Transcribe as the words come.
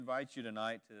I invite you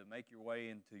tonight to make your way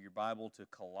into your Bible to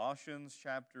Colossians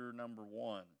chapter number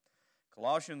 1.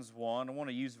 Colossians 1, I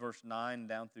want to use verse 9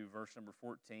 down through verse number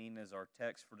 14 as our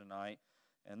text for tonight,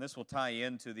 and this will tie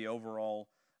into the overall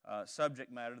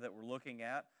subject matter that we're looking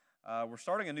at. We're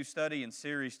starting a new study and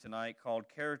series tonight called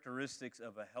Characteristics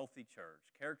of a Healthy Church.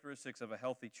 Characteristics of a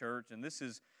Healthy Church, and this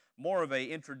is more of an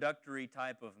introductory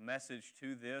type of message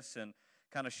to this and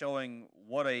kind of showing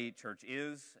what a church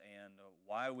is and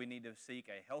why we need to seek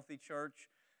a healthy church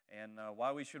and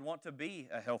why we should want to be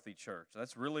a healthy church.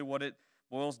 That's really what it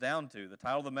boils down to. The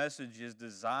title of the message is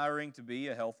Desiring to be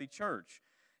a Healthy Church.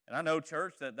 And I know,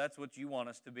 church, that's what you want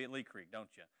us to be at Lee Creek, don't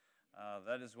you?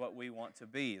 That is what we want to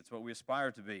be. It's what we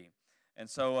aspire to be. And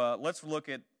so let's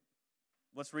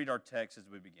read our text as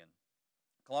we begin.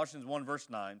 Colossians 1, verse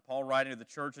 9, Paul writing to the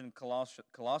church in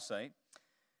Colossae,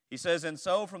 he says, "And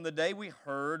so from the day we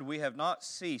heard, we have not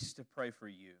ceased to pray for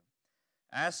you,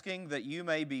 asking that you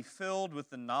may be filled with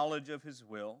the knowledge of His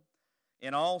will,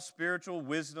 in all spiritual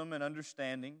wisdom and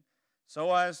understanding,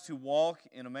 so as to walk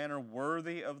in a manner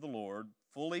worthy of the Lord,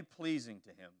 fully pleasing to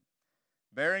Him,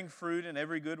 bearing fruit in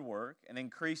every good work, and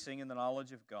increasing in the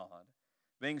knowledge of God,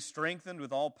 being strengthened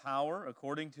with all power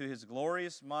according to His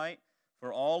glorious might,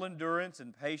 for all endurance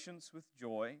and patience with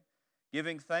joy,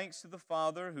 giving thanks to the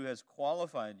Father who has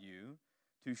qualified you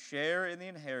to share in the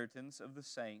inheritance of the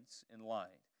saints in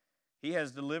light. He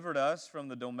has delivered us from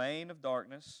the domain of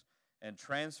darkness and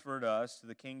transferred us to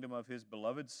the kingdom of His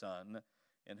beloved Son,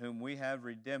 in whom we have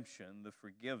redemption, the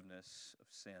forgiveness of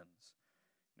sins."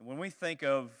 And when we think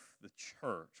of the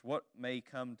church, what may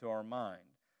come to our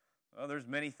mind? Well, there's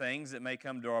many things that may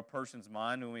come to our person's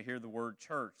mind when we hear the word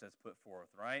church that's put forth,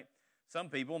 right? Some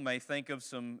people may think of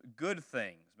some good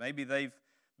things. Maybe they've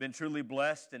been truly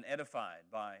blessed and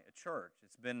edified by a church.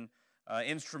 It's been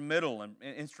instrumental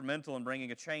in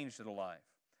bringing a change to the life.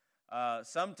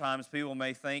 Sometimes people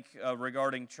may think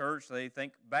regarding church, they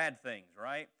think bad things,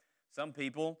 right? Some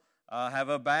people have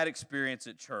a bad experience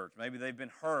at church. Maybe they've been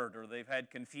hurt or they've had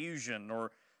confusion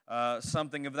or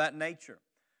something of that nature.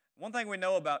 One thing we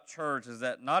know about church is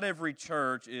that not every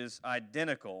church is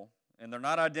identical, and they're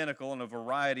not identical in a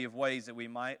variety of ways that we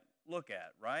might look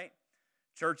at, right?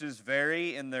 Churches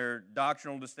vary in their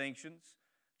doctrinal distinctions.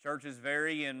 Churches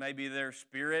vary in maybe their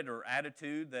spirit or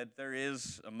attitude that there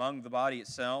is among the body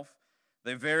itself.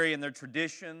 They vary in their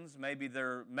traditions, maybe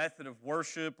their method of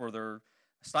worship or their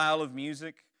style of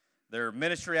music, their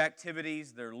ministry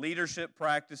activities, their leadership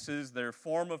practices, their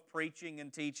form of preaching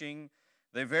and teaching.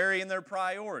 They vary in their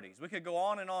priorities. We could go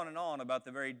on and on and on about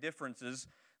the very differences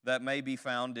that may be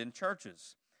found in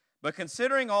churches. But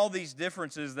considering all these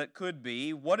differences that could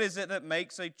be, what is it that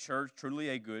makes a church truly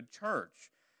a good church?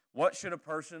 What should a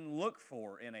person look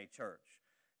for in a church?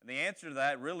 And the answer to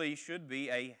that really should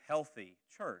be a healthy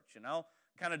church. And I'll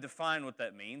kind of define what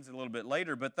that means a little bit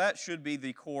later, but that should be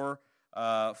the core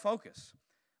focus.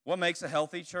 What makes a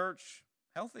healthy church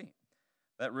healthy?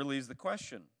 That really is the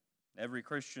question. Every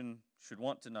Christian should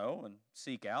want to know and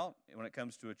seek out when it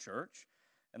comes to a church.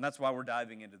 And that's why we're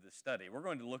diving into this study. We're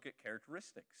going to look at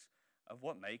characteristics of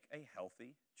what make a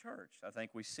healthy church. I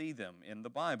think we see them in the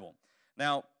Bible.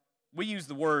 Now, we use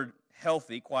the word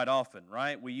healthy quite often,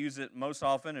 right? We use it most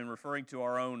often in referring to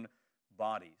our own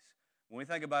bodies. When we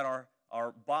think about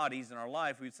our bodies in our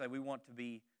life, we'd say we want to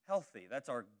be healthy. That's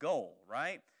our goal,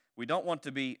 right? We don't want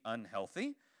to be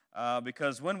unhealthy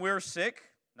because when we're sick,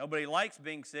 nobody likes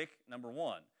being sick, number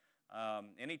one.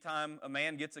 Anytime a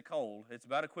man gets a cold, it's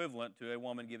about equivalent to a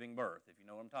woman giving birth, if you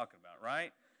know what I'm talking about,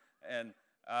 right? And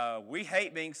we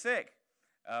hate being sick.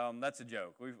 That's a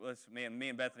joke. Me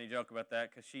and Bethany joke about that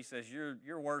because she says,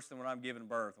 you're worse than when I'm giving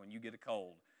birth when you get a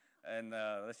cold. And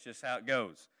that's just how it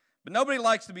goes. But nobody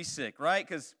likes to be sick, right?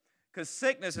 Because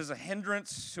sickness is a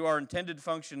hindrance to our intended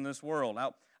function in this world.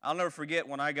 I'll never forget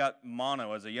when I got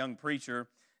mono as a young preacher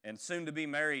and soon-to-be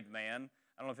married man.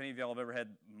 I don't know if any of y'all have ever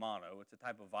had mono. It's a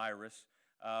type of virus.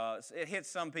 It hits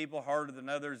some people harder than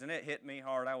others, and it hit me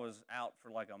hard. I was out for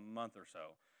like a month or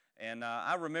so. And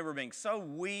I remember being so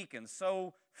weak and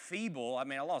so feeble. I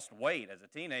mean, I lost weight as a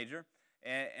teenager.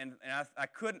 And I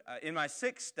couldn't, in my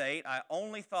sick state, I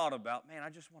only thought about, man,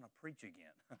 I just want to preach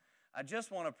again. I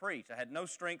just want to preach. I had no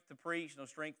strength to preach, no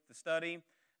strength to study.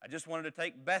 I just wanted to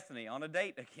take Bethany on a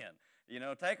date again.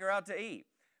 Take her out to eat.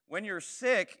 When you're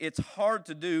sick, it's hard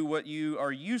to do what you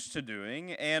are used to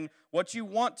doing and what you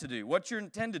want to do, what you're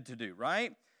intended to do,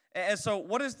 right? And so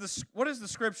what is the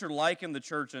Scripture liken the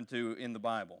church into in the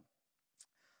Bible?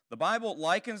 The Bible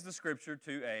likens the Scripture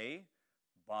to a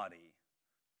body.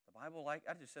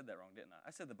 I just said that wrong, didn't I?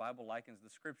 I said the Bible likens the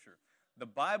Scripture. The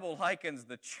Bible likens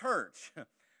the church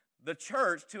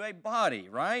to a body,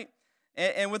 right?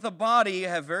 And with a body, you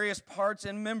have various parts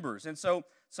and members. And so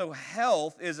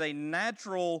health is a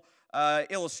natural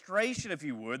illustration, if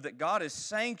you would, that God has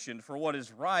sanctioned for what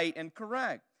is right and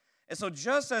correct. And so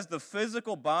just as the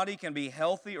physical body can be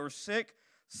healthy or sick,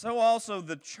 so also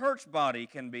the church body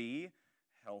can be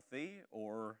healthy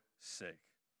or sick.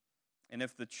 And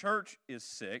if the church is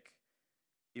sick,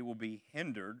 it will be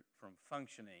hindered from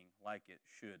functioning like it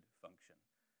should function.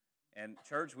 And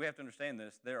church, we have to understand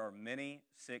this. There are many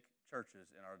sick churches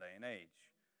in our day and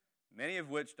age, many of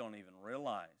which don't even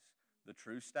realize the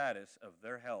true status of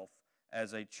their health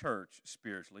as a church,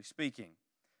 spiritually speaking.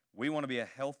 We want to be a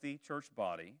healthy church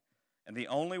body, and the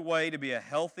only way to be a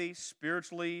healthy,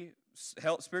 spiritually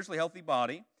healthy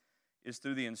body is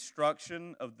through the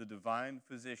instruction of the divine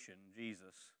physician,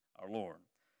 Jesus, our Lord.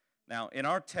 Now, in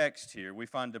our text here, we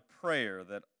find a prayer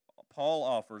that Paul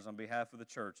offers on behalf of the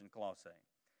church in Colossae.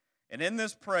 And in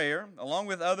this prayer, along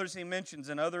with others he mentions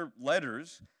in other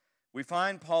letters, we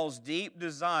find Paul's deep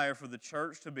desire for the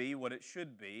church to be what it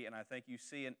should be, and I think you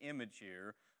see an image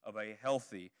here of a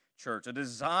healthy church, a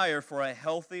desire for a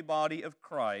healthy body of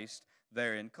Christ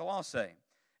there in Colossae.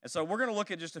 And so we're going to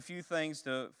look at just a few things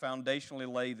to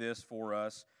foundationally lay this for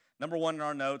us. Number one in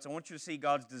our notes, I want you to see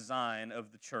God's design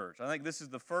of the church. I think this is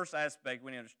the first aspect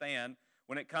we need to understand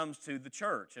when it comes to the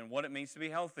church and what it means to be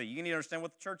healthy. You need to understand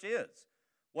what the church is.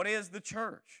 What is the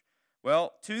church?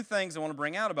 Well, two things I want to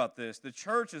bring out about this. The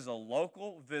church is a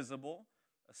local, visible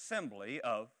assembly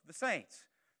of the saints.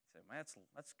 You say, man,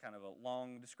 that's kind of a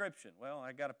long description. Well,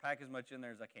 I got to pack as much in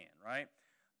there as I can, right?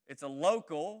 It's a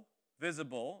local,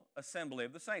 visible assembly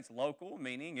of the saints. Local,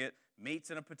 meaning it meets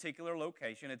in a particular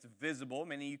location. It's visible,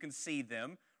 meaning you can see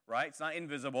them, right? It's not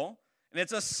invisible. And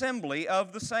it's assembly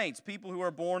of the saints, people who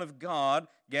are born of God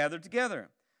gathered together.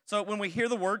 So when we hear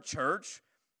the word church,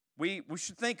 we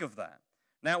should think of that.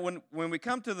 Now, when we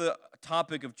come to the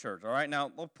topic of church, all right,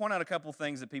 now I'll point out a couple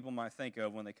things that people might think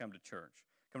of when they come to church,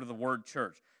 come to the word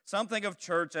church. Some think of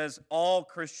church as all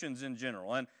Christians in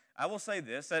general. And I will say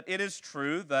this, that it is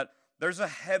true that there's a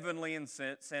heavenly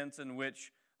sense in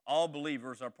which all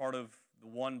believers are part of the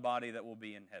one body that will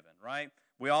be in heaven, right?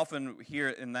 We often hear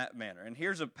it in that manner. And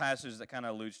here's a passage that kind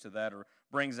of alludes to that or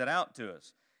brings it out to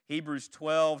us. Hebrews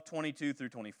 12, 22 through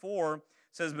 24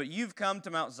 says, "But you've come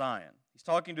to Mount Zion." He's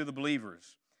talking to the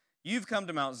believers. "You've come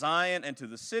to Mount Zion and to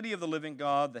the city of the living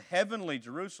God, the heavenly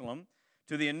Jerusalem,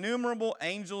 to the innumerable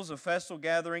angels of festal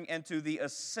gathering, and to the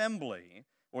assembly,"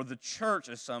 or the church,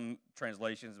 as some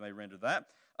translations may render that,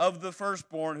 "of the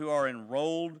firstborn who are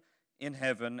enrolled in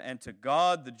heaven, and to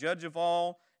God, the judge of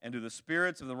all, and to the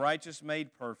spirits of the righteous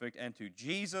made perfect, and to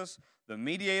Jesus, the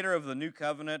mediator of the new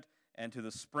covenant, and to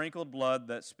the sprinkled blood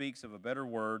that speaks of a better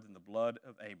word than the blood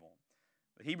of Abel."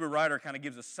 The Hebrew writer kind of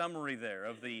gives a summary there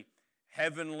of the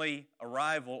heavenly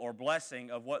arrival or blessing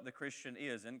of what the Christian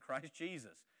is in Christ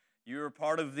Jesus. You are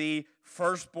part of the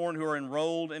firstborn who are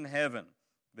enrolled in heaven,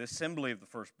 the assembly of the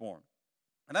firstborn.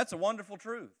 And that's a wonderful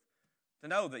truth, to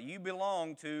know that you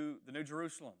belong to the New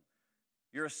Jerusalem.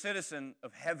 You're a citizen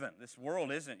of heaven. This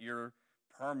world isn't your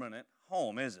permanent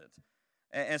home, is it?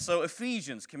 And so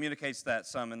Ephesians communicates that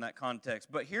some in that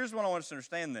context. But here's what I want us to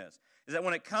understand this, is that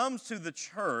when it comes to the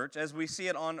church, as we see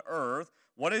it on earth,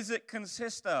 what does it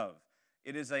consist of?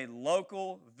 It is a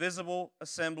local, visible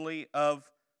assembly of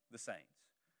the saints.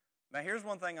 Now, here's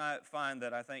one thing I find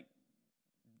that I think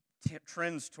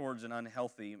trends towards an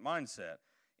unhealthy mindset,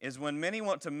 is when many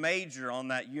want to major on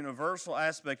that universal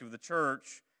aspect of the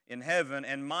church in heaven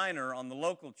and minor on the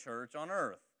local church on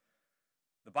earth.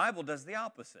 The Bible does the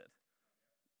opposite.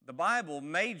 The Bible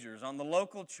majors on the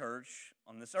local church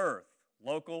on this earth,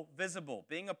 local, visible,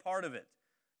 being a part of it.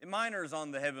 It minors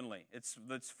on the heavenly. It's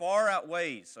far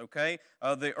outweighs, okay,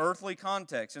 the earthly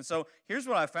context. And so here's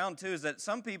what I found too, is that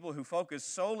some people who focus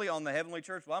solely on the heavenly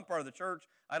church, well, I'm part of the church,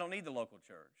 I don't need the local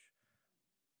church.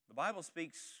 The Bible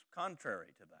speaks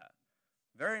contrary to that,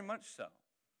 very much so.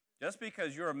 Just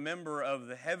because you're a member of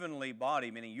the heavenly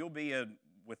body, meaning you'll be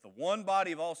with the one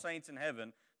body of all saints in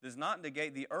heaven, does not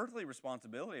negate the earthly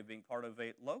responsibility of being part of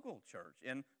a local church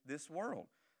in this world.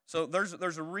 So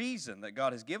there's a reason that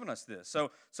God has given us this.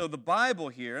 So the Bible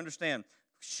here, understand,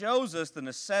 shows us the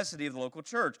necessity of the local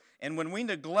church. And when we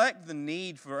neglect the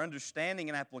need for understanding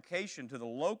and application to the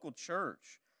local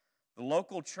church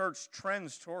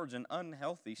trends towards an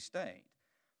unhealthy state.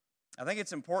 I think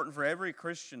it's important for every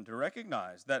Christian to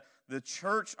recognize that the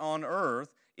church on earth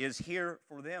is here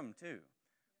for them too.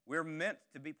 We're meant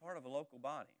to be part of a local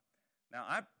body. Now,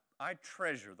 I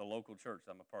treasure the local church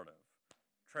I'm a part of.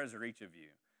 Treasure each of you.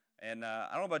 And I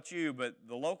don't know about you, but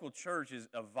the local church is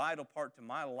a vital part to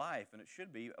my life, and it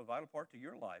should be a vital part to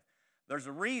your life. There's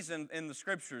a reason in the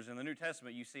Scriptures, in the New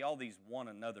Testament, you see all these one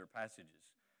another passages.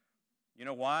 You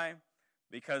know why?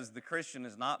 Because the Christian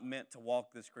is not meant to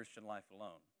walk this Christian life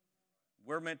alone.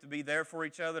 We're meant to be there for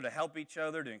each other, to help each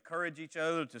other, to encourage each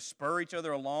other, to spur each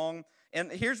other along.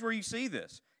 And here's where you see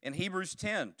this. In Hebrews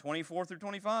 10, 24 through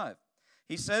 25.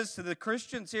 He says to the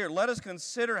Christians here, let us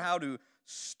consider how to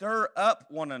stir up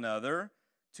one another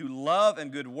to love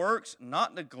and good works,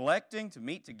 not neglecting to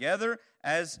meet together,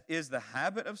 as is the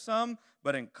habit of some,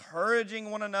 but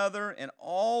encouraging one another, and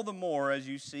all the more as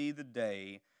you see the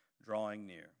day drawing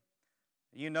near.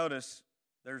 You notice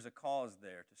there's a cause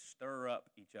there to stir up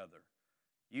each other.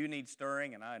 You need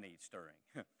stirring, and I need stirring.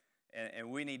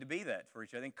 and we need to be that for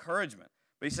each other, encouragement.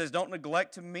 But he says, don't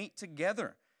neglect to meet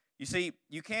together. You see,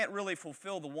 you can't really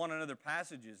fulfill the one another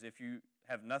passages if you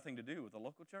have nothing to do with a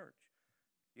local church.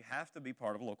 You have to be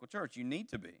part of a local church. You need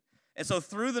to be. And so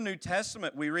through the New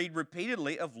Testament, we read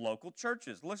repeatedly of local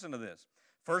churches. Listen to this.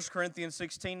 1 Corinthians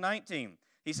 16:19.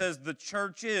 He says, the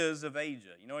churches of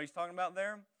Asia. You know what he's talking about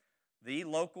there? The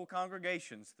local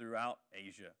congregations throughout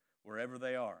Asia, wherever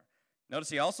they are. Notice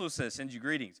he also says, send you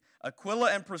greetings.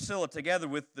 Aquila and Priscilla, together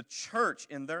with the church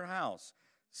in their house,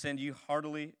 send you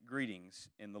heartily greetings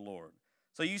in the Lord.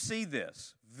 So you see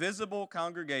this, visible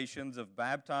congregations of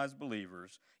baptized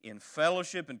believers in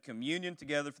fellowship and communion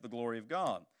together for the glory of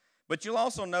God. But you'll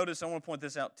also notice, I want to point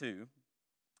this out too,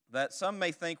 that some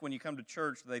may think when you come to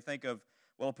church, they think of,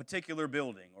 well, a particular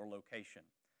building or location.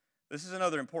 This is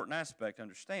another important aspect to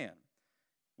understand.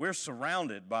 We're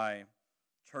surrounded by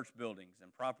church buildings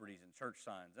and properties and church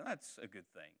signs, and that's a good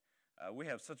thing. We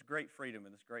have such great freedom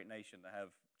in this great nation to have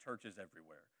churches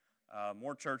everywhere.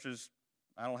 More churches,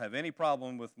 I don't have any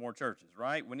problem with more churches,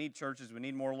 right? We need churches, we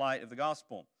need more light of the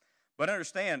gospel. But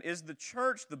understand, is the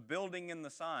church the building and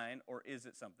the sign, or is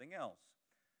it something else?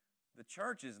 The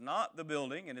church is not the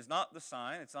building, and it's not the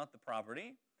sign, it's not the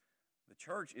property. The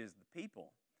church is the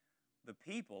people. The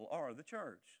people are the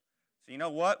church. So you know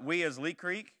what? We as Lee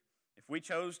Creek, if we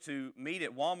chose to meet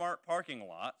at Walmart parking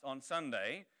lot on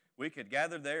Sunday, we could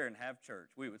gather there and have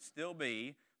church. We would still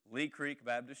be Lee Creek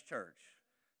Baptist Church.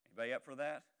 Anybody up for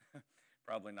that?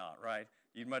 Probably not, right?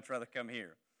 You'd much rather come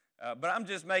here. But I'm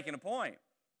just making a point.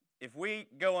 If we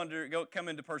come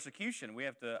into persecution, we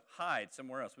have to hide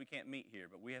somewhere else. We can't meet here,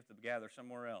 but we have to gather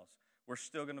somewhere else. We're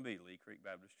still going to be Lee Creek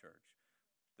Baptist Church.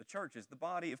 The church is the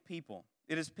body of people.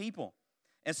 It is people.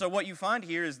 And so what you find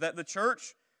here is that the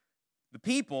church, the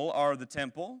people are the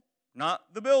temple,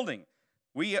 not the building.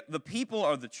 The people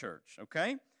are the church,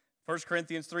 okay? 1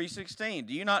 Corinthians 3:16.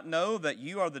 Do you not know that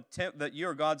you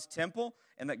are God's temple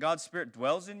and that God's Spirit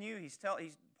dwells in you?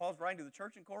 Paul's writing to the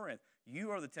church in Corinth. You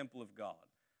are the temple of God.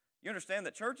 You understand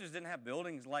that churches didn't have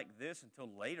buildings like this until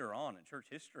later on in church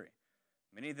history.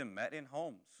 Many of them met in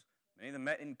homes. Many of them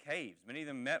met in caves. Many of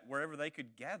them met wherever they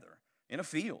could gather, in a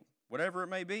field, whatever it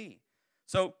may be.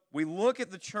 So we look at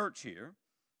the church here.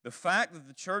 The fact that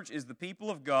the church is the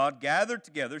people of God gathered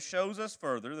together shows us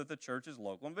further that the church is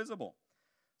local and visible.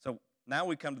 So now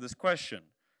we come to this question.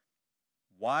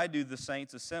 Why do the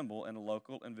saints assemble in a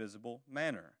local and visible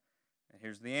manner? And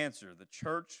here's the answer. The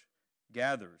church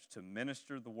gathers to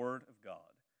minister the Word of God,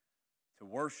 to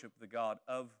worship the God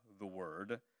of the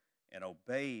Word, and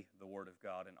obey the Word of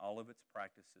God in all of its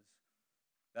practices.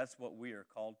 That's what we are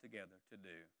called together to do,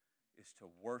 is to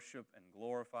worship and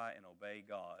glorify and obey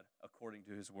God according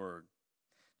to His Word.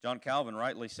 John Calvin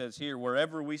rightly says here,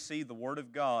 wherever we see the Word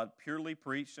of God purely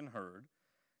preached and heard,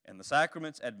 and the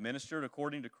sacraments administered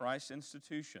according to Christ's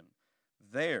institution,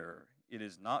 there it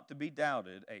is not to be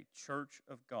doubted a church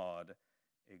of God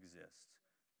exists.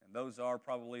 And those are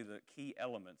probably the key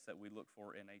elements that we look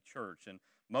for in a church. And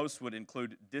most would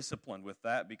include discipline with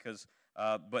that because,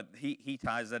 but he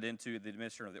ties that into the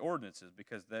administration of the ordinances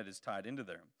because that is tied into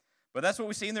there. But that's what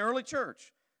we see in the early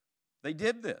church. They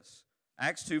did this.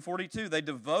 Acts 2:42, they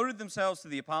devoted themselves to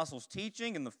the apostles'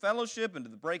 teaching and the fellowship and to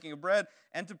the breaking of bread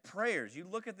and to prayers. You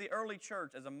look at the early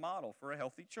church as a model for a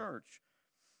healthy church.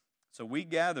 So we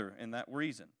gather in that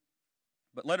reason.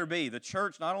 But letter B, the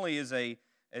church not only is a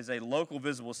local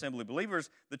visible assembly of believers,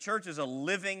 the church is a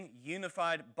living,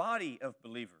 unified body of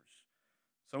believers.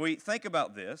 So we think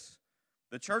about this.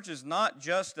 The church is not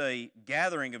just a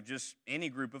gathering of just any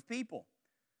group of people.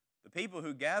 The people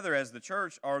who gather as the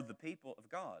church are the people of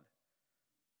God.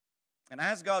 And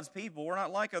as God's people, we're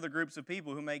not like other groups of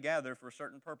people who may gather for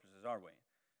certain purposes, are we?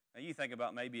 Now you think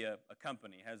about maybe a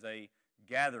company has a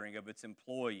gathering of its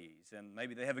employees, and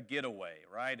maybe they have a getaway,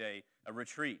 right, a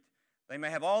retreat. They may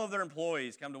have all of their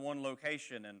employees come to one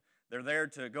location, and they're there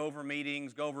to go over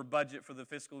meetings, go over budget for the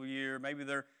fiscal year. Maybe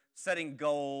they're setting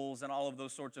goals and all of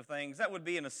those sorts of things. That would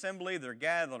be an assembly, they're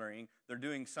gathering, they're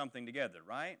doing something together,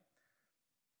 right?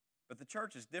 But the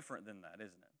church is different than that, isn't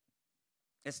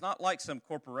it? It's not like some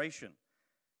corporation.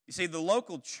 You see, the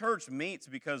local church meets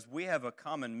because we have a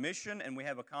common mission and we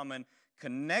have a common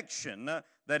connection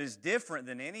that is different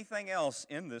than anything else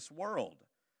in this world.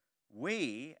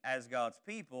 We, as God's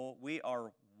people, we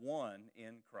are one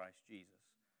in Christ Jesus.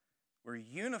 We're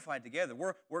unified together.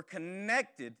 We're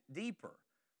connected deeper.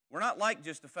 We're not like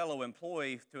just a fellow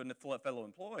employee to a fellow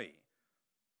employee.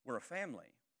 We're a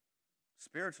family,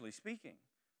 spiritually speaking,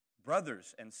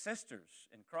 brothers and sisters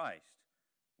in Christ.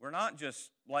 We're not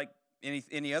just like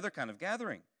any other kind of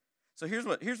gathering. So here's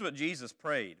what Jesus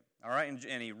prayed, all right?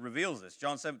 And he reveals this.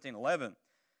 John 17:11.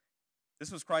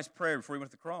 This was Christ's prayer before he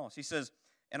went to the cross. He says,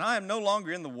 "And I am no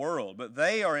longer in the world, but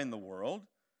they are in the world.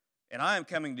 And I am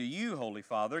coming to you, Holy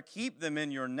Father. Keep them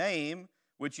in your name,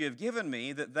 which you have given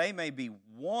me, that they may be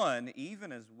one,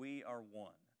 even as we are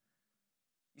one."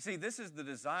 You see, this is the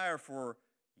desire for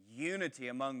unity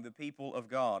among the people of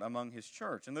God, among His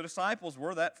church. And the disciples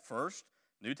were that first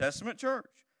New Testament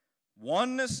church.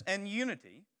 Oneness and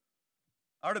unity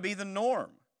are to be the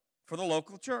norm for the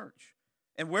local church.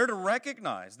 And we're to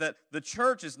recognize that the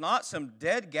church is not some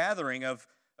dead gathering of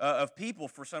people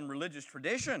for some religious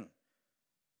tradition.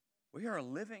 We are a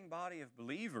living body of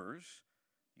believers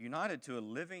united to a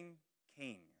living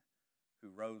King who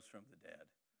rose from the dead.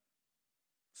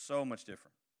 So much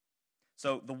different.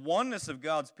 So the oneness of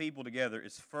God's people together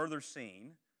is further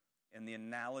seen in the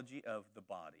analogy of the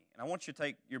body. And I want you to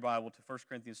take your Bible to 1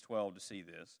 Corinthians 12 to see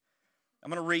this. I'm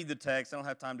going to read the text. I don't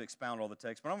have time to expound all the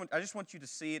text, but I just want you to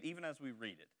see it even as we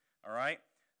read it, all right?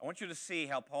 I want you to see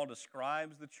how Paul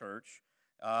describes the church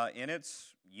in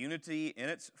its unity, in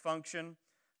its function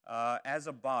as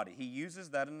a body. He uses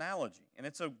that analogy, and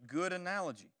it's a good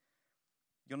analogy.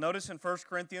 You'll notice in 1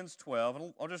 Corinthians 12,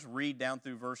 and I'll just read down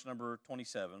through verse number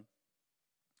 27.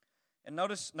 And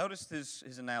notice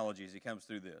his analogy as he comes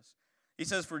through this. He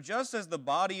says, "For just as the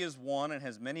body is one and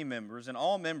has many members, and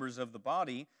all members of the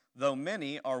body, though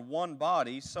many, are one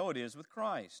body, so it is with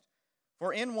Christ.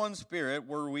 For in one Spirit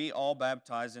were we all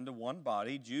baptized into one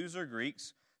body, Jews or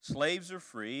Greeks, slaves or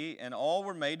free, and all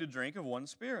were made to drink of one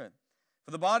Spirit.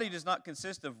 For the body does not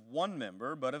consist of one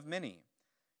member, but of many.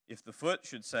 If the foot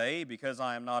should say, because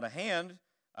I am not a hand,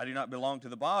 I do not belong to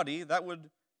the body, that would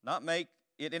not make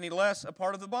it any less a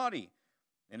part of the body.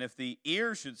 And if the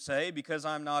ear should say, because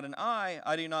I am not an eye,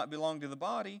 I do not belong to the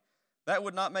body, that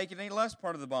would not make it any less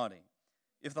part of the body.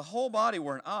 If the whole body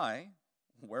were an eye,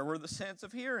 where were the sense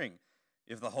of hearing?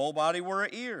 If the whole body were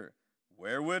an ear,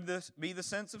 where would this be the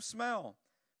sense of smell?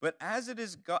 But as it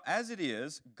is,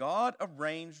 God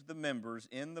arranged the members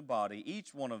in the body,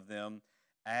 each one of them,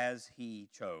 as He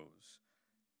chose.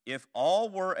 If all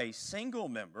were a single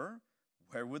member,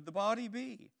 where would the body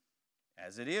be?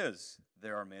 As it is,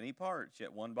 there are many parts,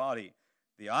 yet one body.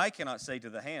 The eye cannot say to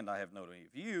the hand, I have no need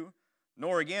of you,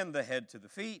 nor again the head to the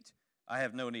feet, I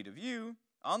have no need of you.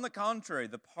 On the contrary,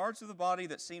 the parts of the body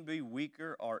that seem to be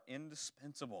weaker are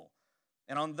indispensable.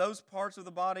 And on those parts of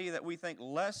the body that we think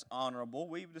less honorable,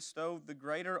 we've bestowed the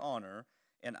greater honor,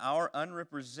 and our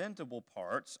unrepresentable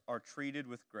parts are treated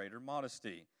with greater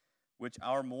modesty, which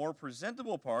our more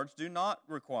presentable parts do not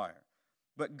require.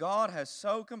 But God has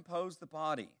so composed the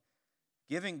body,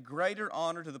 giving greater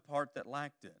honor to the part that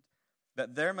lacked it,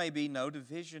 that there may be no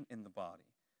division in the body,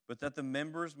 but that the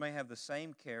members may have the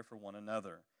same care for one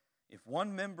another. If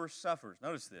one member suffers,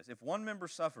 notice this, if one member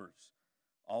suffers,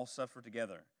 all suffer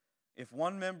together. If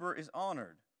one member is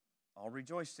honored, all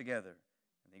rejoice together.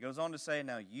 And he goes on to say,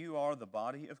 now you are the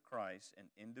body of Christ and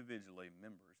individually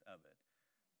members of it.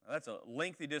 Now, that's a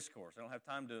lengthy discourse. I don't have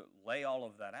time to lay all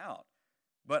of that out.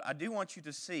 But I do want you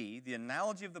to see the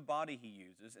analogy of the body he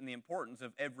uses and the importance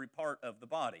of every part of the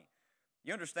body.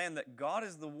 You understand that God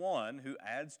is the one who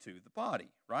adds to the body,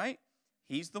 right?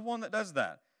 He's the one that does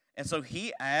that. And so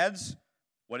He adds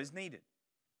what is needed.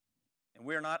 And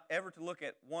we're not ever to look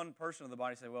at one person of the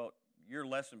body and say, well, you're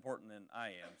less important than I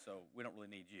am, so we don't really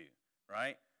need you,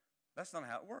 right? That's not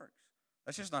how it works.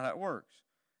 That's just not how it works.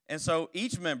 And so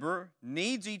each member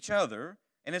needs each other,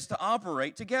 and it's to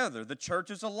operate together. The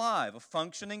church is alive, a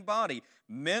functioning body,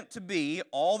 meant to be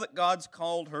all that God's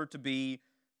called her to be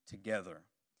together.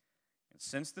 And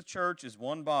since the church is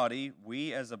one body,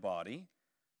 we as a body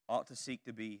ought to seek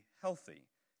to be healthy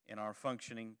in our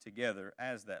functioning together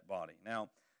as that body. Now,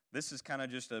 this is kind of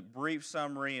just a brief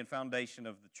summary and foundation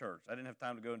of the church. I didn't have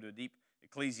time to go into a deep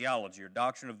ecclesiology or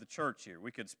doctrine of the church here.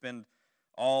 We could spend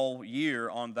all year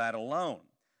on that alone.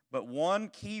 But one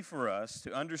key for us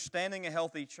to understanding a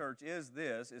healthy church is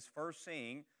first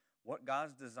seeing what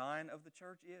God's design of the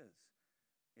church is.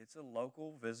 It's a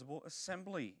local, visible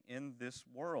assembly in this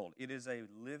world. It is a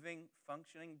living,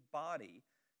 functioning body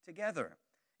together.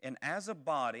 And as a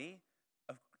body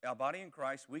in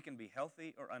Christ, we can be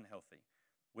healthy or unhealthy.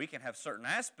 We can have certain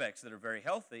aspects that are very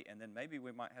healthy, and then maybe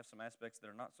we might have some aspects that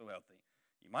are not so healthy.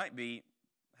 You might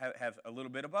have a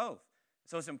little bit of both.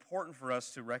 So it's important for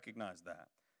us to recognize that.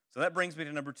 So that brings me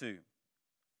to number 2.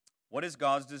 What is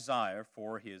God's desire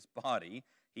for His body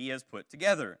He has put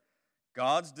together?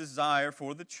 God's desire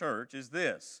for the church is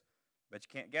this. Bet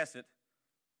you can't guess it.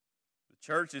 The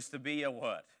church is to be a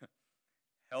what?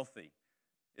 Healthy.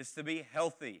 It's to be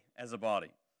healthy as a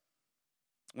body.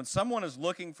 When someone is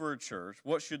looking for a church,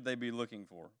 what should they be looking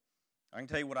for? I can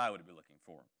tell you what I would be looking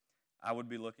for. I would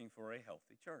be looking for a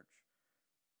healthy church.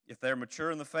 If they're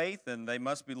mature in the faith, then they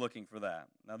must be looking for that.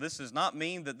 Now, this does not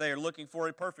mean that they are looking for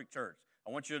a perfect church.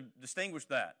 I want you to distinguish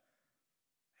that.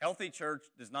 Healthy church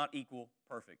does not equal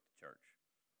perfect church.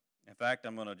 In fact,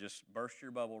 I'm going to just burst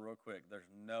your bubble real quick. There's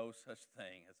no such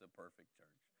thing as a perfect church.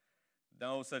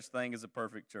 No such thing as a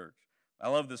perfect church. I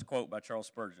love this quote by Charles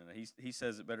Spurgeon. He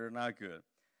says it better than I could.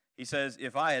 He says,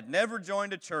 if I had never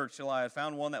joined a church till I had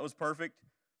found one that was perfect,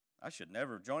 I should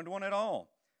never have joined one at all.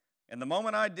 And the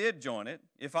moment I did join it,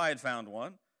 if I had found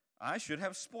one, I should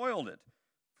have spoiled it,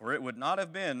 for it would not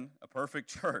have been a perfect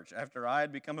church after I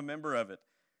had become a member of it.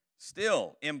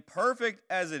 Still, imperfect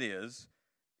as it is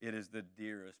the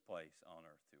dearest place on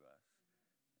earth to us.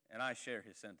 And I share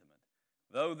his sentiment.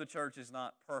 Though the church is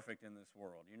not perfect in this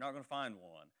world, you're not going to find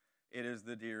one, it is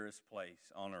the dearest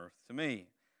place on earth to me.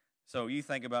 So you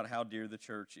think about how dear the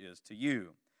church is to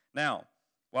you. Now,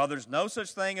 while there's no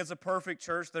such thing as a perfect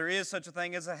church, there is such a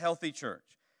thing as a healthy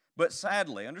church. But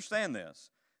sadly, understand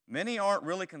this, many aren't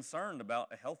really concerned about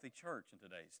a healthy church in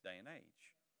today's day and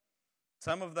age.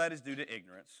 Some of that is due to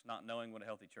ignorance, not knowing what a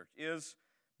healthy church is,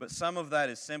 but some of that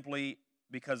is simply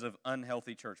because of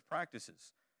unhealthy church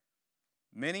practices.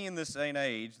 Many in this day and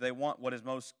age, they want what is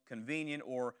most convenient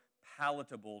or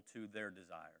palatable to their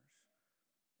desires.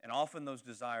 And often those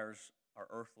desires are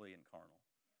earthly and carnal.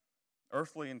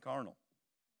 Earthly and carnal.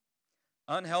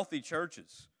 Unhealthy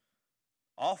churches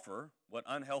offer what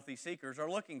unhealthy seekers are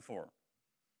looking for.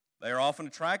 They are often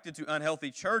attracted to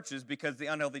unhealthy churches because the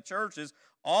unhealthy churches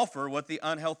offer what the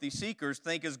unhealthy seekers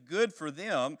think is good for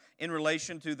them in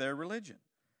relation to their religion.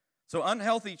 So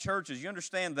unhealthy churches, you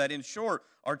understand that, in short,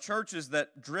 are churches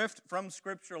that drift from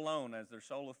Scripture alone as their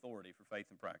sole authority for faith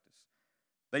and practice.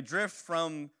 They drift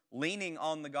from leaning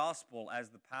on the gospel as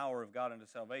the power of God unto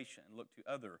salvation and look to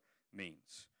other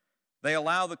means. They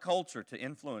allow the culture to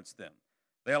influence them.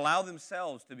 They allow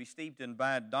themselves to be steeped in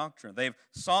bad doctrine. They've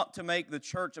sought to make the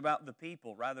church about the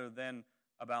people rather than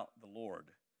about the Lord.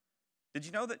 Did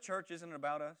you know that church isn't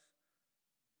about us?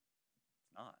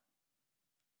 It's not.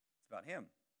 It's about Him.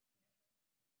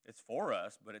 It's for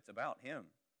us, but it's about Him.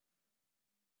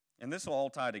 And this will all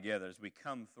tie together as we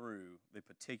come through the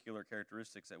particular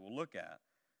characteristics that we'll look at.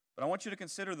 But I want you to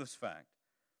consider this fact,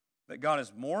 that God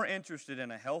is more interested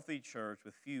in a healthy church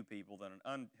with few people than an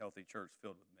unhealthy church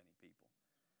filled with many people.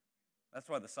 That's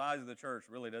why the size of the church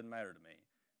really doesn't matter to me.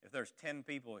 If there's 10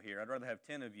 people here, I'd rather have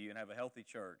 10 of you and have a healthy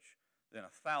church than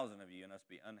 1,000 of you and us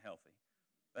be unhealthy.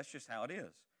 That's just how it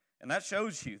is. And that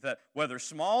shows you that whether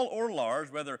small or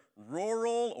large, whether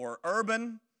rural or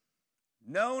urban,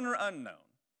 known or unknown,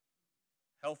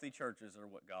 healthy churches are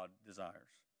what God desires.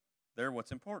 They're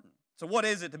what's important. So what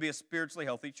is it to be a spiritually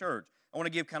healthy church? I want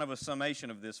to give kind of a summation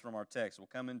of this from our text. We'll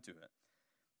come into it.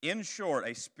 In short,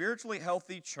 a spiritually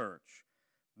healthy church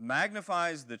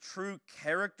magnifies the true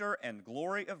character and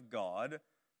glory of God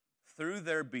through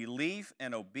their belief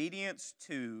and obedience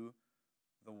to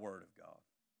the Word of God.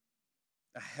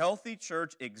 A healthy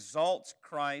church exalts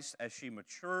Christ as she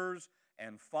matures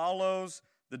and follows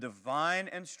the divine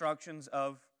instructions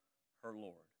of her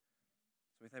Lord.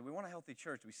 So we think we want a healthy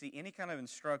church. Do we see any kind of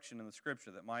instruction in the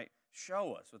Scripture that might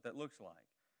show us what that looks like?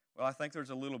 Well, I think there's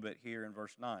a little bit here in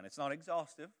verse 9. It's not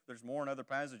exhaustive. There's more in other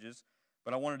passages,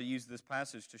 but I wanted to use this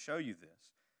passage to show you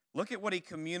this. Look at what he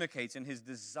communicates in his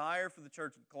desire for the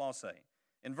church of Colossae.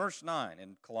 In verse 9,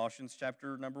 in Colossians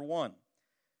chapter number 1,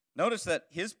 notice that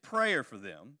his prayer for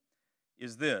them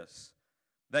is this,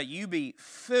 that you be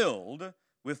filled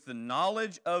with the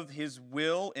knowledge of His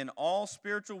will in all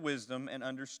spiritual wisdom and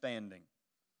understanding.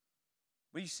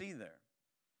 What do you see there?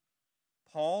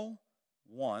 Paul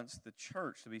wants the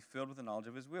church to be filled with the knowledge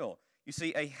of His will. You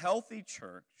see, a healthy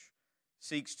church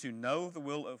seeks to know the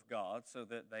will of God so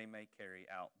that they may carry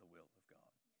out the will of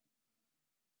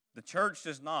God. The church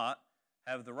does not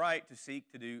have the right to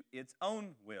seek to do its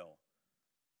own will.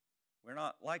 We're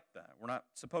not like that. We're not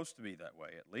supposed to be that way,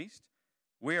 at least.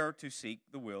 We are to seek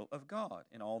the will of God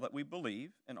in all that we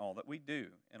believe, in all that we do,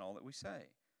 in all that we say.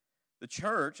 The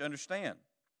church, understand,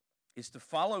 is to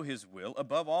follow His will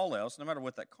above all else, no matter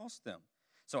what that costs them.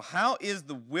 So how is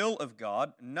the will of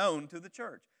God known to the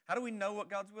church? How do we know what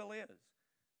God's will is?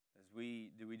 Do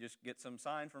we just get some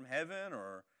sign from heaven,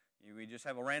 or do we just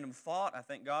have a random thought, I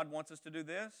think God wants us to do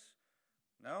this?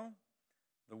 No.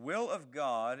 The will of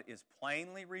God is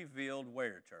plainly revealed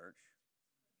where, church?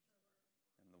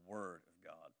 In the Word of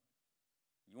God.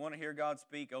 You want to hear God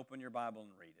speak, open your Bible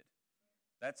and read it.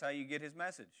 That's how you get His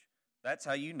message. That's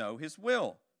how you know His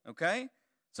will, okay?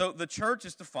 So the church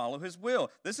is to follow His will.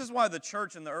 This is why the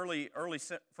church in the early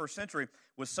first century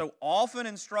was so often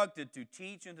instructed to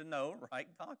teach and to know right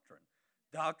doctrine.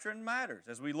 Doctrine matters.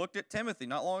 As we looked at Timothy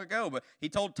not long ago, but he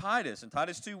told Titus in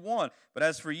Titus 2:1, but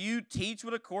as for you, teach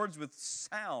what accords with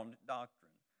sound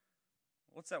doctrine.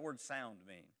 What's that word sound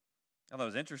mean? I thought it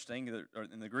was interesting.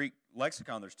 In the Greek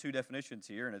lexicon, there's two definitions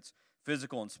here, and it's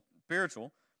physical and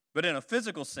spiritual. But in a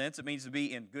physical sense, it means to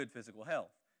be in good physical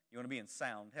health. You want to be in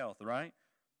sound health, right?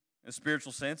 In a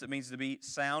spiritual sense, it means to be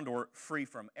sound or free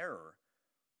from error.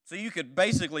 So you could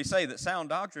basically say that sound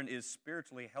doctrine is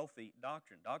spiritually healthy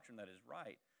doctrine, doctrine that is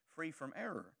right, free from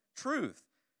error, truth.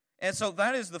 And so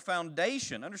that is the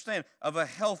foundation, understand, of a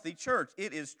healthy church.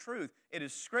 It is truth. It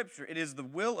is Scripture. It is the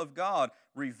will of God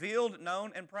revealed,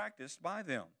 known, and practiced by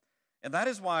them. And that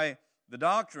is why the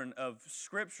doctrine of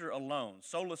Scripture alone,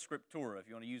 sola scriptura, if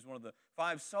you want to use one of the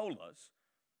 5 solas,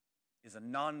 is a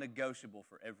non-negotiable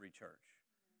for every church.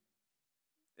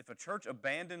 If a church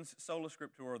abandons sola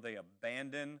scriptura, they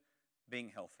abandon being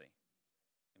healthy.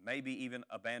 And maybe even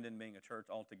abandon being a church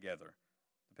altogether,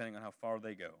 depending on how far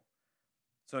they go.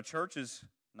 So a church is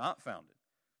not founded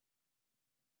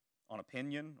on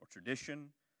opinion or tradition.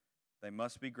 They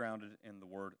must be grounded in the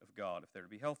Word of God if they're to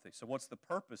be healthy. So what's the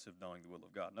purpose of knowing the will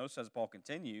of God? Notice as Paul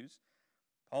continues,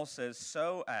 Paul says,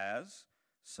 so as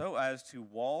to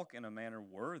walk in a manner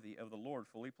worthy of the Lord,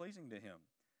 fully pleasing to Him.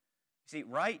 See,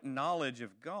 right knowledge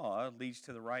of God leads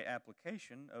to the right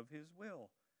application of His will.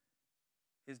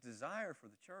 His desire for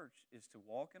the church is to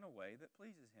walk in a way that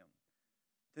pleases Him,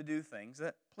 to do things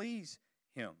that please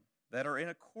Him, that are in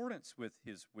accordance with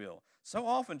His will. So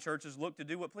often churches look to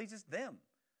do what pleases them.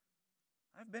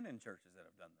 I've been in churches that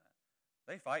have done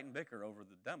that. They fight and bicker over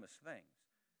the dumbest things,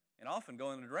 and often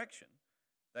go in a direction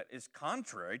that is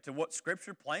contrary to what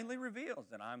Scripture plainly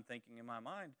reveals. And I'm thinking in my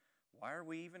mind, why are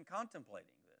we even contemplating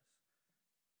this?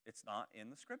 It's not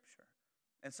in the Scripture.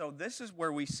 And so this is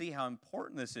where we see how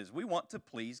important this is. We want to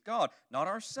please God, not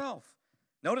ourselves.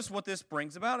 Notice what this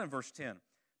brings about in verse 10.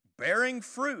 Bearing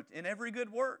fruit in every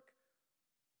good work.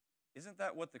 Isn't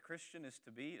that what the Christian is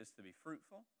to be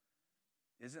fruitful?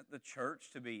 Isn't the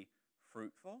church to be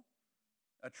fruitful?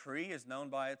 A tree is known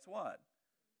by its what?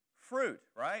 Fruit,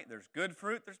 right? There's good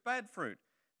fruit, there's bad fruit.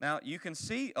 Now, you can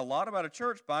see a lot about a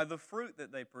church by the fruit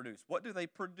that they produce. What do they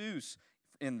produce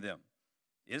in them?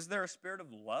 Is there a spirit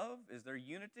of love? Is there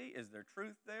unity? Is there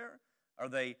truth there? Are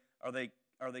they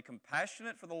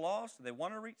compassionate for the lost? Do they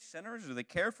want to reach sinners? Do they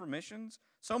care for missions?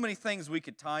 So many things we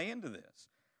could tie into this.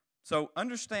 So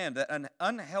understand that an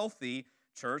unhealthy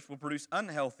church will produce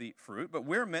unhealthy fruit, but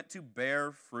we're meant to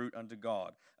bear fruit unto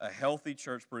God. A healthy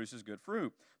church produces good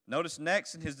fruit. Notice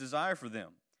next in His desire for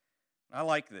them. I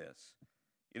like this.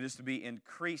 It is to be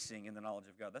increasing in the knowledge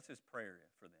of God. That's His prayer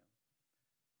for them.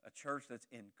 A church that's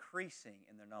increasing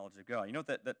in their knowledge of God. You know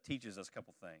what that teaches us a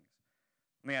couple things.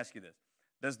 Let me ask you this.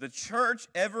 Does the church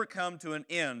ever come to an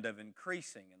end of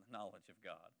increasing in the knowledge of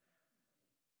God?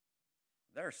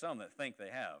 There are some that think they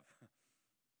have.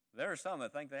 There are some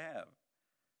that think they have.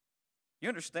 You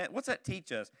understand? What's that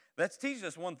teach us? That teaches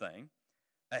us one thing.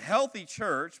 A healthy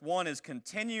church, one, is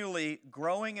continually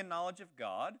growing in knowledge of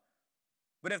God.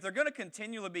 But if they're going to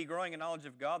continually be growing in knowledge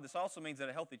of God, this also means that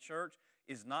a healthy church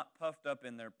is not puffed up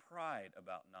in their pride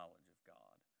about knowledge of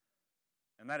God.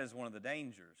 And that is one of the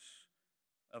dangers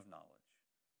of knowledge.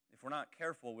 If we're not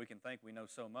careful, we can think we know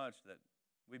so much that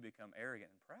we become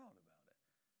arrogant and proud about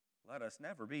it. Let us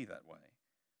never be that way,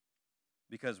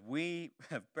 because we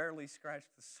have barely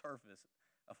scratched the surface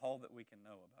of all that we can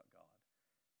know about God.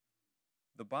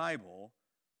 The Bible,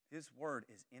 His Word,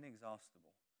 is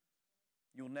inexhaustible.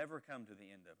 You'll never come to the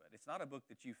end of it. It's not a book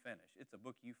that you finish. It's a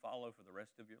book you follow for the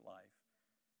rest of your life.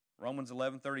 Romans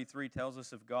 11:33 tells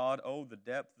us of God, oh, the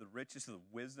depth, the riches of the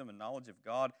wisdom and knowledge of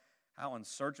God, how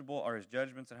unsearchable are His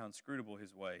judgments and how inscrutable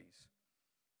His ways.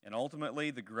 And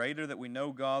ultimately, the greater that we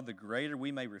know God, the greater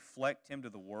we may reflect Him to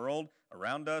the world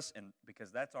around us, and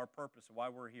because that's our purpose of why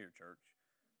we're here, church.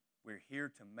 We're here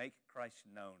to make Christ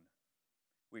known.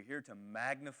 We're here to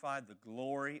magnify the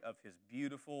glory of His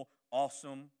beautiful,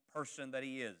 awesome person that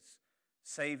He is.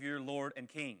 Savior, Lord, and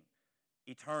King.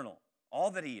 Eternal.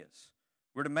 All that He is.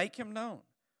 We're to make Him known.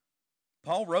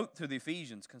 Paul wrote to the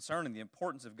Ephesians concerning the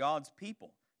importance of God's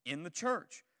people in the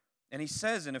church. And he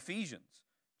says in Ephesians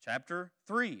chapter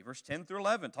 3, verse 10 through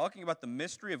 11, talking about the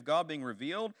mystery of God being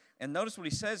revealed. And notice what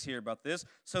he says here about this.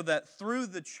 So that through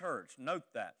the church, note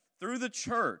that, through the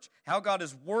church, how God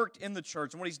has worked in the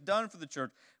church and what He's done for the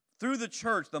church, through the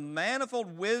church, the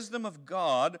manifold wisdom of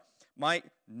God might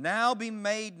now be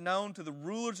made known to the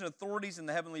rulers and authorities in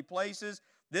the heavenly places.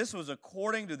 This was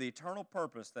according to the eternal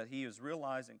purpose that He has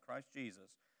realized in Christ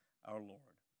Jesus our Lord.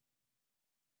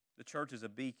 The church is a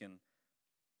beacon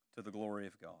to the glory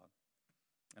of God.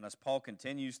 And as Paul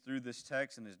continues through this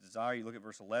text and his desire, you look at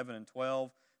verse 11 and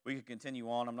 12, we could continue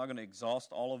on. I'm not going to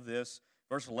exhaust all of this.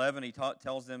 Verse 11, he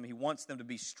tells them he wants them to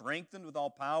be strengthened with all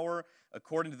power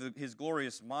according to His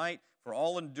glorious might for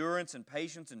all endurance and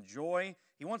patience and joy.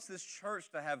 He wants this church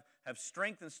to have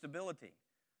strength and stability,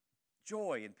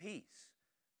 joy and peace.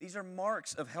 These are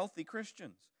marks of healthy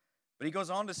Christians. But he goes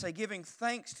on to say, giving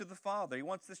thanks to the Father. He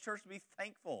wants this church to be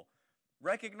thankful,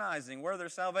 recognizing where their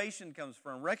salvation comes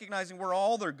from, recognizing where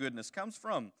all their goodness comes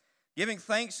from, giving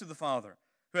thanks to the Father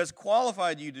who has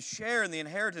qualified you to share in the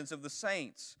inheritance of the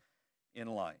saints in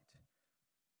light.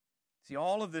 See,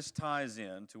 all of this ties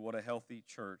in to what a healthy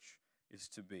church is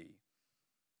to be.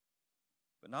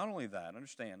 But not only that,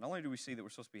 understand, not only do we see that we're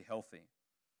supposed to be healthy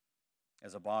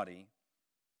as a body,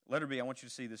 letter B, I want you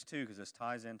to see this too because this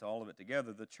ties into all of it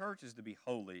together. The church is to be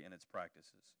holy in its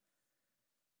practices.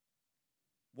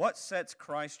 What sets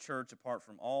Christ Church apart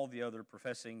from all the other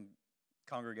professing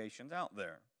congregations out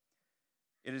there?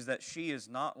 It is that she is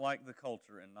not like the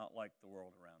culture and not like the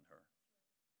world around her.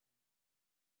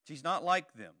 She's not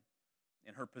like them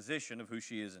in her position of who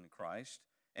she is in Christ,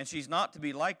 and she's not to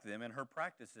be like them in her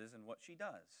practices and what she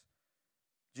does.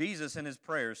 Jesus in His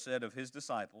prayer said of His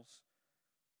disciples,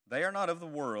 they are not of the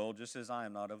world, just as I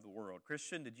am not of the world.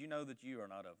 Christian, did you know that you are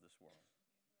not of this world?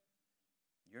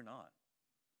 You're not.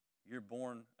 You're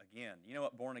born again. You know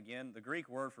what born again? The Greek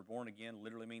word for born again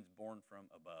literally means born from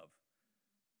above,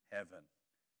 heaven.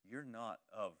 You're not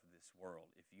of this world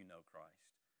if you know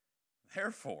Christ.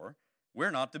 Therefore,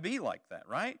 we're not to be like that,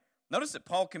 right? Notice that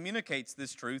Paul communicates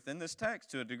this truth in this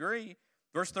text to a degree.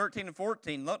 Verse 13 and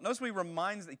 14, notice what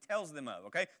he tells them of,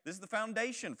 okay? This is the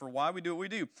foundation for why we do what we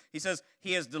do. He says,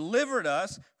 He has delivered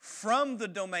us from the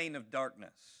domain of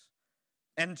darkness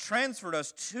and transferred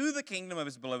us to the kingdom of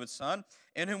His beloved Son,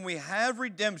 in whom we have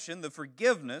redemption, the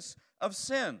forgiveness of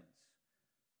sins.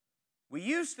 We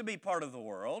used to be part of the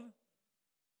world,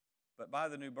 but by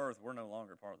the new birth, we're no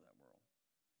longer part of that world.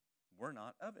 We're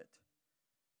not of it.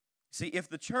 See, if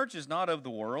the church is not of the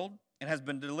world and has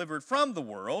been delivered from the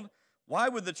world, why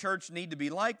would the church need to be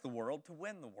like the world to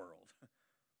win the world?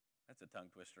 That's a tongue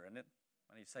twister, isn't it?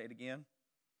 Why don't you say it again?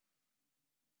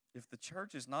 If the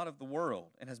church is not of the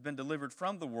world and has been delivered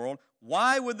from the world,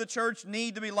 why would the church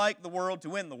need to be like the world to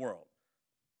win the world?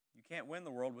 You can't win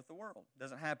the world with the world. It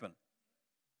doesn't happen.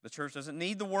 The church doesn't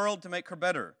need the world to make her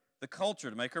better, the culture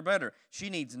to make her better. She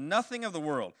needs nothing of the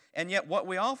world. And yet what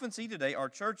we often see today are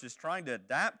churches trying to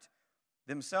adapt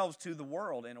themselves to the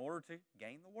world in order to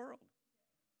gain the world.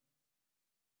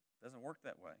 It doesn't work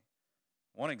that way.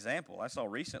 One example I saw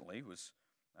recently was,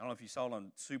 I don't know if you saw it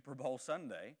on Super Bowl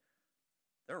Sunday,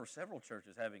 there were several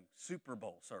churches having Super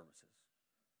Bowl services.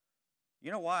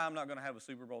 You know why I'm not going to have a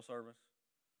Super Bowl service?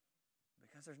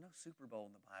 Because there's no Super Bowl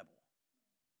in the Bible.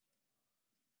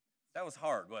 That was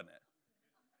hard, wasn't it?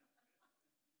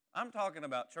 I'm talking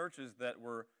about churches that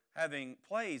were having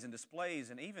plays and displays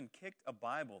and even kicked a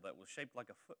Bible that was shaped like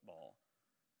a football,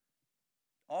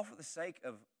 all for the sake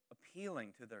of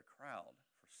appealing to their crowd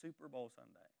for Super Bowl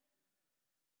Sunday.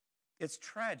 It's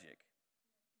tragic.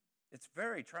 It's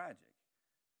very tragic.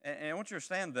 And I want you to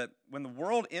understand that when the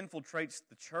world infiltrates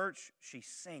the church, she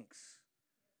sinks.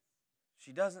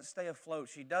 She doesn't stay afloat.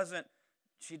 She doesn't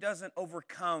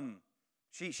overcome.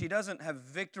 She doesn't have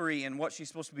victory in what she's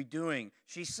supposed to be doing.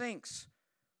 She sinks.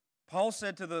 Paul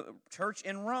said to the church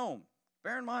in Rome,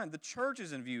 bear in mind, the church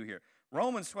is in view here.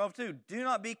 Romans 12:2, do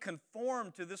not be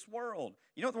conformed to this world.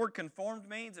 You know what the word conformed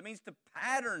means? It means to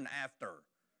pattern after.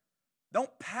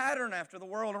 Don't pattern after the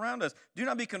world around us. Do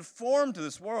not be conformed to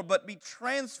this world, but be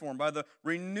transformed by the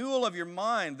renewal of your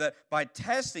mind, that by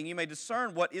testing you may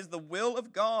discern what is the will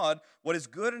of God, what is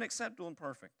good and acceptable and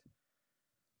perfect.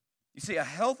 You see, a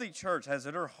healthy church has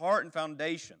at her heart and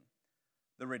foundation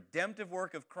the redemptive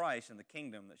work of Christ in the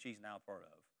kingdom that she's now part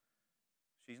of.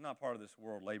 She's not part of this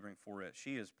world laboring for it.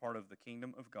 She is part of the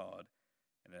kingdom of God,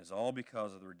 and it is all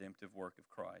because of the redemptive work of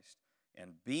Christ.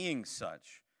 And being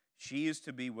such, she is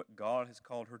to be what God has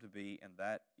called her to be, and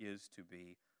that is to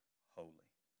be holy.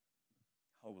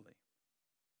 Holy.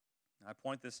 I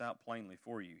point this out plainly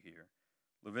for you here.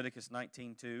 Leviticus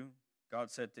 19:2,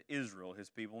 God said to Israel, his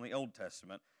people in the Old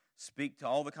Testament, speak to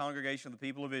all the congregation of the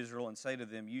people of Israel and say to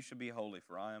them, you should be holy,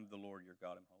 for I am the Lord your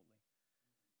God, am holy.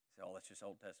 You say, oh, that's just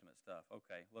Old Testament stuff.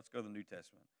 Okay, let's go to the New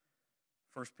Testament.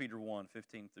 1 Peter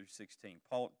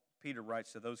 1:15-16. Peter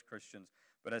writes to those Christians,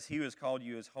 but as he who has called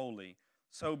you is holy,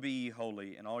 so be ye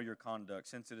holy in all your conduct,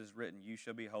 since it is written, you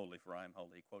shall be holy, for I am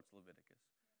holy. He quotes Leviticus.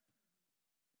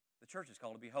 The church is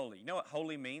called to be holy. You know what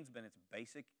holy means in its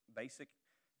basic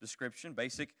description,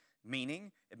 basic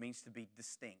meaning? It means to be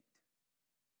distinct,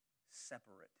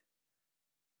 separate.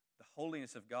 The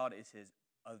holiness of God is His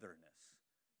otherness,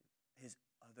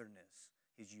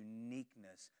 His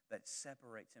uniqueness that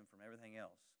separates Him from everything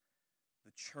else.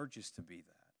 The church is to be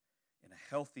that. And a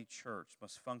healthy church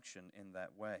must function in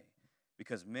that way.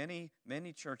 Because many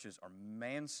churches are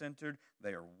man-centered,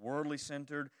 they are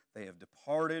worldly-centered, they have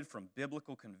departed from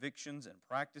biblical convictions and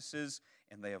practices,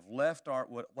 and they have left off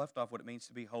what it means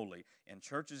to be holy. And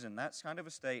churches in that kind of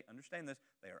a state, understand this,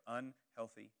 they are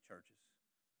unhealthy churches.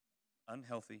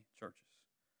 Unhealthy churches.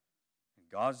 And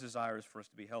God's desire is for us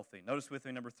to be healthy. Notice with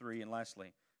me number 3, and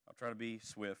lastly, I'll try to be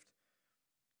swift.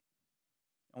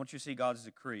 I want you to see God's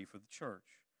decree for the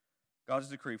church. God's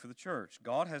decree for the church.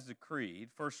 God has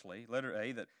decreed, firstly, letter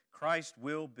A, that Christ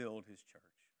will build His church.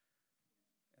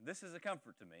 And this is a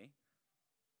comfort to me.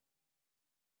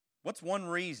 What's one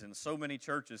reason so many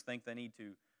churches think they need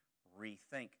to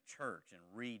rethink church and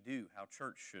redo how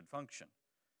church should function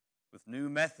with new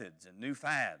methods and new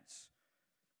fads?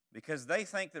 Because they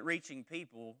think that reaching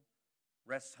people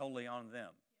rests wholly on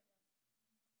them.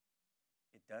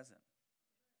 It doesn't.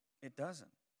 It doesn't.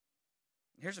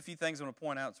 Here's a few things I want to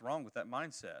point out that's wrong with that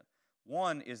mindset.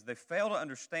 One is they fail to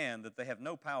understand that they have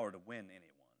no power to win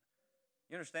anyone.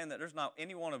 You understand that there's not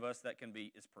any one of us that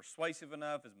is persuasive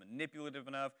enough, is manipulative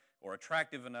enough, or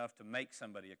attractive enough to make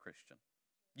somebody a Christian.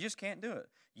 You just can't do it.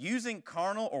 Using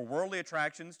carnal or worldly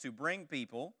attractions to bring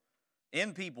people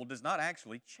does not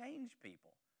actually change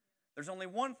people. There's only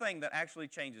one thing that actually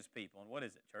changes people, and what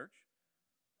is it, church?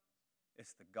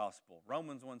 It's the gospel.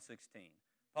 Romans 1:16.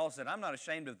 Paul said, I'm not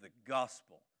ashamed of the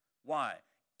gospel. Why?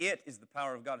 It is the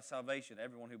power of God to salvation to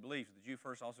everyone who believes, the Jew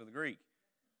first, also the Greek.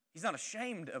 He's not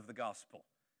ashamed of the gospel.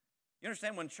 You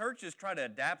understand, when churches try to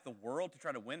adapt the world to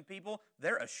try to win people,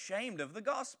 they're ashamed of the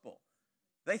gospel.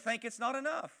 They think it's not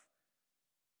enough.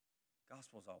 The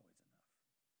gospel is always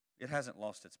enough. It hasn't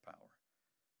lost its power.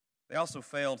 They also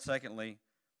failed, secondly,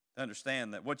 to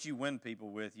understand that what you win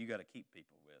people with, you got to keep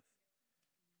people with.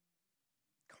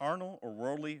 Carnal or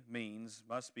worldly means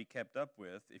must be kept up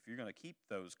with if you're going to keep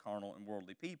those carnal and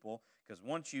worldly people, because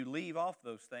once you leave off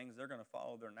those things, they're going to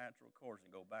follow their natural course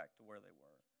and go back to where they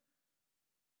were.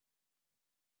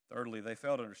 Thirdly, they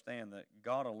fail to understand that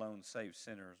God alone saves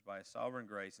sinners by His sovereign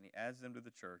grace, and He adds them to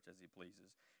the church as He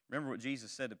pleases. Remember what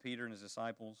Jesus said to Peter and His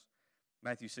disciples?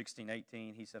 Matthew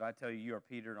 16:18, He said, I tell you, you are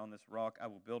Peter, and on this rock I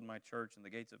will build my church, and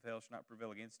the gates of hell shall not prevail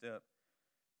against it.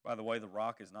 By the way, the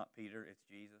rock is not Peter, it's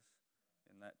Jesus.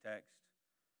 In that text.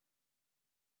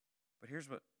 But here's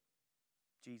what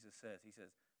Jesus says. He says,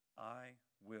 I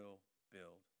will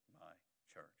build my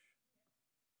church.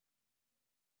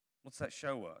 What's that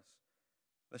show us?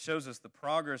 That shows us the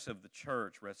progress of the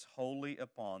church rests wholly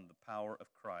upon the power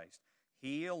of Christ.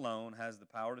 He alone has the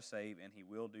power to save, and He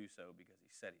will do so because He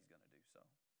said He's going to do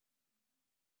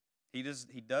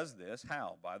so. He does this,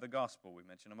 how? By the gospel we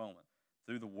mentioned a moment.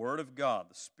 Through the Word of God,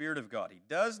 the Spirit of God. He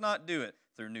does not do it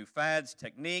through new fads,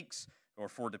 techniques, or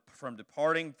from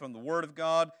departing from the Word of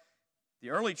God. The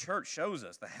early church shows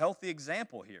us the healthy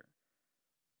example here.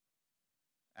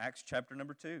 Acts chapter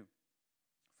number 2,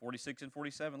 46 and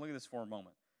 47. Look at this for a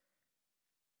moment.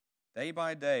 Day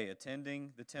by day,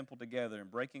 attending the temple together and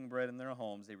breaking bread in their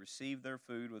homes, they received their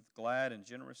food with glad and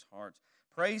generous hearts,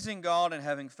 praising God and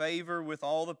having favor with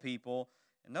all the people.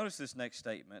 And notice this next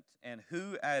statement, and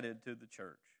who added to the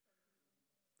church?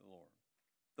 The Lord.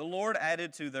 The Lord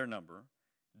added to their number,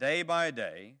 day by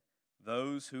day,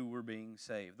 those who were being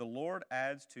saved. The Lord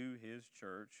adds to His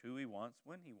church who He wants,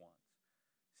 when He wants.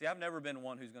 See, I've never been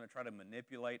one who's going to try to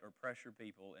manipulate or pressure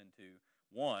people into,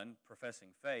 1,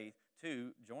 professing faith,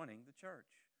 2, joining the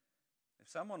church. If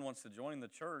someone wants to join the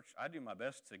church, I do my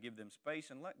best to give them space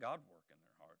and let God work in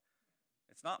their heart.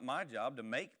 It's not my job to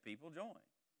make people join.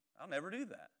 I'll never do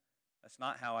that. That's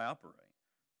not how I operate.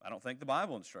 I don't think the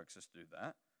Bible instructs us to do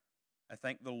that. I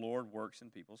think the Lord works in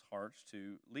people's hearts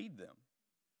to lead them.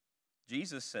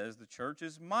 Jesus says the church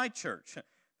is my church.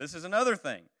 This is another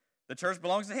thing. The church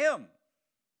belongs to Him.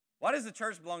 Why does the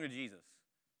church belong to Jesus?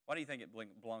 Why do you think it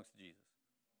belongs to Jesus?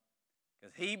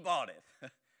 Because He bought it.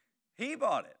 He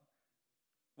bought it.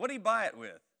 What did He buy it with?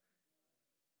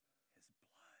 His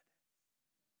blood.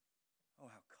 Oh,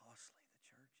 how costly the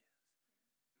church is.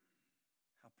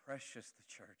 How precious the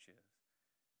church is.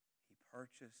 He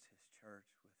purchased His church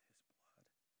with His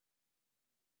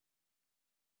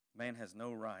blood. Man has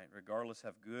no right, regardless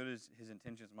how good as his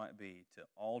intentions might be, to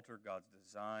alter God's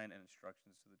design and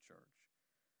instructions to the church.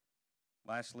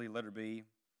 Lastly, letter B,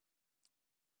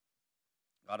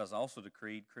 God has also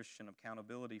decreed Christian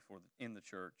accountability in the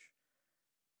church.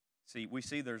 See, we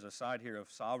see there's a side here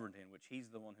of sovereignty in which He's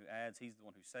the one who adds, He's the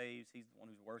one who saves, He's the one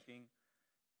who's working.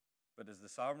 But does the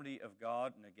sovereignty of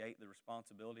God negate the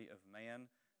responsibility of man?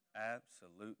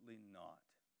 Absolutely not.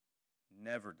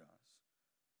 Never does.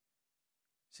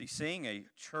 See, seeing a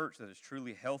church that is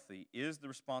truly healthy is the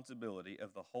responsibility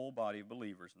of the whole body of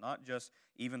believers, not just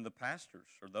even the pastors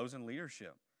or those in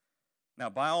leadership. Now,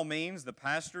 by all means, the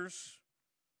pastors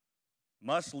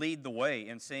must lead the way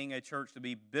in seeing a church to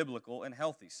be biblical and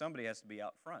healthy. Somebody has to be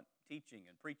out front, teaching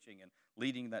and preaching and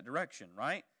leading that direction,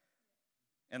 right?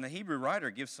 And the Hebrew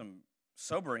writer gives some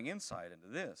sobering insight into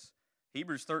this.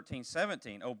 Hebrews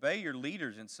 13:17, obey your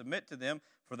leaders and submit to them,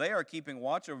 for they are keeping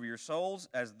watch over your souls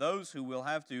as those who will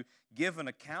have to give an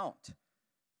account.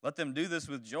 Let them do this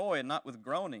with joy and not with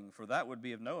groaning, for that would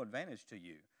be of no advantage to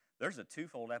you. There's a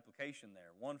twofold application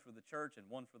there, one for the church and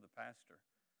one for the pastor.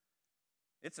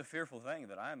 It's a fearful thing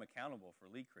that I am accountable for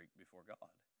Lee Creek before God.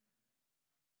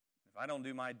 If I don't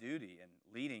do my duty in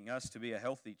leading us to be a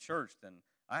healthy church, then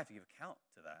I have to give account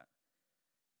to that.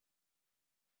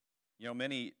 You know,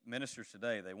 many ministers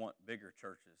today, they want bigger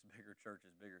churches, bigger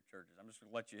churches, bigger churches. I'm just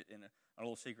going to let you in a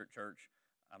little secret church.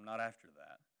 I'm not after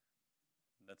that.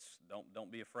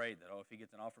 Don't be afraid that, if he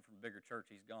gets an offer from a bigger church,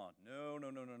 he's gone. No.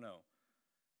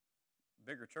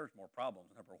 Bigger church, more problems,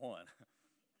 number one.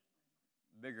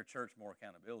 Bigger church, more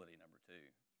accountability, number two.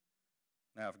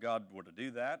 Now, if God were to do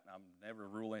that, I'm never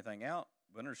rule anything out,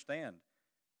 but understand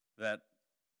that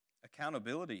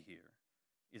accountability here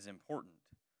is important.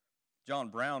 John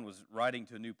Brown was writing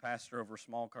to a new pastor over a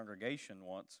small congregation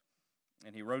once,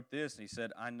 and he wrote this, and he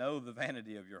said, I know the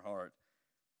vanity of your heart,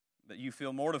 that you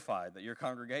feel mortified, that your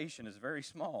congregation is very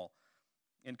small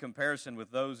in comparison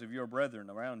with those of your brethren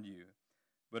around you.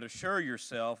 But assure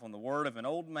yourself on the word of an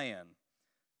old man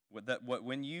that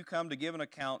when you come to give an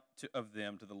account of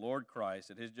them to the Lord Christ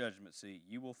at His judgment seat,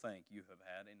 you will think you have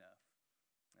had enough.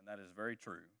 And that is very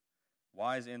true.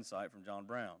 Wise insight from John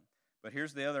Brown. But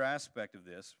here's the other aspect of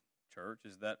this, church,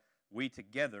 is that we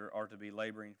together are to be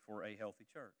laboring for a healthy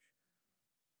church.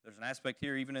 There's an aspect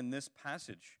here even in this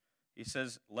passage. He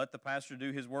says, let the pastor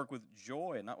do his work with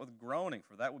joy and not with groaning,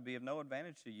 for that would be of no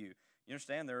advantage to you. You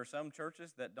understand, there are some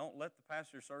churches that don't let the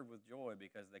pastor serve with joy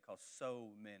because they cause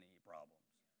so many problems.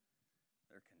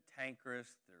 They're cantankerous,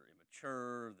 they're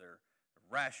immature, they're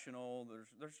irrational,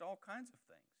 there's all kinds of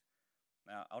things.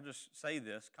 Now, I'll just say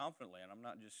this confidently, and I'm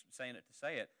not just saying it to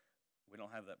say it, we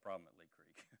don't have that problem at Lee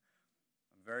Creek.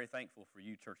 I'm very thankful for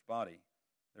you, church body.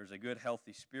 There's a good,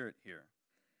 healthy spirit here.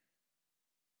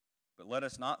 But let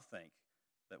us not think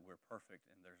that we're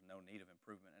perfect and there's no need of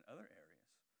improvement in other areas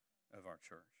of our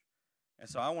church. And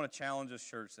so I want to challenge this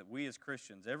church that we as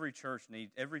Christians, every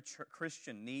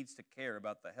Christian needs to care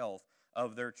about the health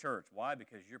of their church. Why?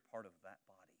 Because you're part of that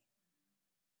body.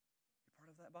 You're part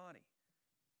of that body.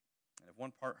 And if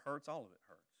one part hurts, all of it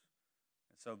hurts.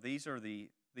 And so these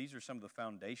are some of the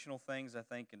foundational things I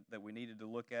think that we needed to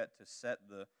look at to set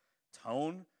the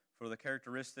tone for the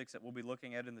characteristics that we'll be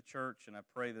looking at in the church. And I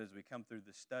pray that as we come through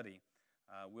this study,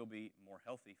 we'll be more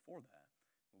healthy for that.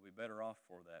 We'll be better off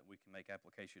for that. We can make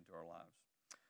application to our lives.